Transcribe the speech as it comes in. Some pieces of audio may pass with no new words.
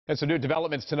And some new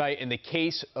developments tonight in the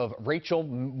case of Rachel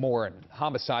Morin,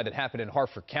 homicide that happened in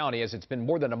Harford County, as it's been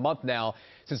more than a month now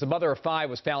since the mother of 5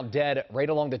 was found dead right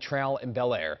along the trail in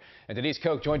Bel Air. And Denise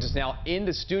Koch joins us now in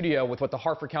the studio with what the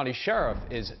Harford County Sheriff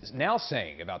is now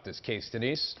saying about this case.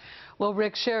 Denise? Well,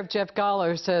 Rick, Sheriff Jeff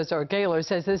Gaylor says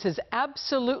this is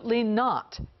absolutely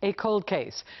not a cold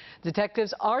case.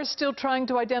 Detectives are still trying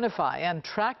to identify and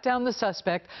track down the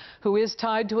suspect who is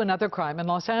tied to another crime in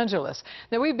Los Angeles.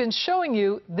 Now, we've been showing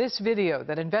you this video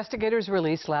that investigators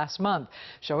released last month,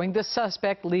 showing the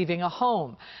suspect leaving a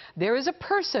home. There is a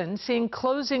person seen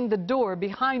closing the door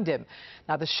behind him.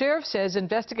 Now, the sheriff says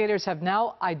investigators have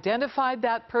now identified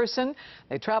that person.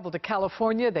 They traveled to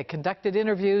California, they conducted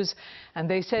interviews, and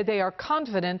they say they are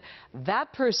confident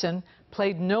that person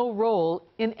played no role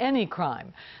in any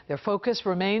crime. Their focus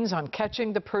remains on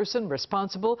catching the person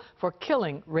responsible for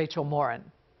killing Rachel Morin.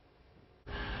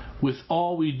 With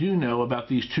all we do know about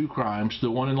these two crimes,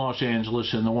 the one in Los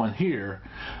Angeles and the one here,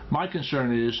 my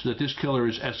concern is that this killer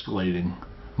is escalating.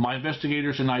 My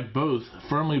investigators and I both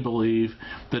firmly believe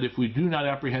that if we do not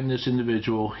apprehend this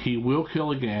individual, he will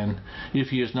kill again if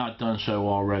he has not done so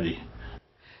already.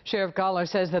 Sheriff Gaylor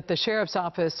says that the sheriff's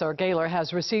office, or Gaylor,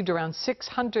 has received around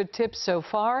 600 tips so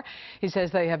far. He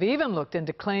says they have even looked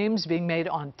into claims being made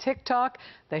on TikTok.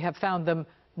 They have found them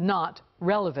not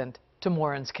relevant to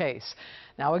Morin's case.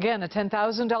 Now, again, a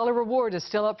 $10,000 reward is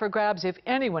still up for grabs if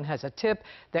anyone has a tip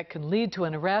that can lead to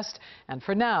an arrest. And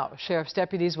for now, sheriff's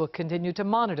deputies will continue to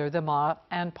monitor the Ma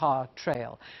and Pa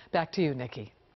trail. Back to you, Nikki.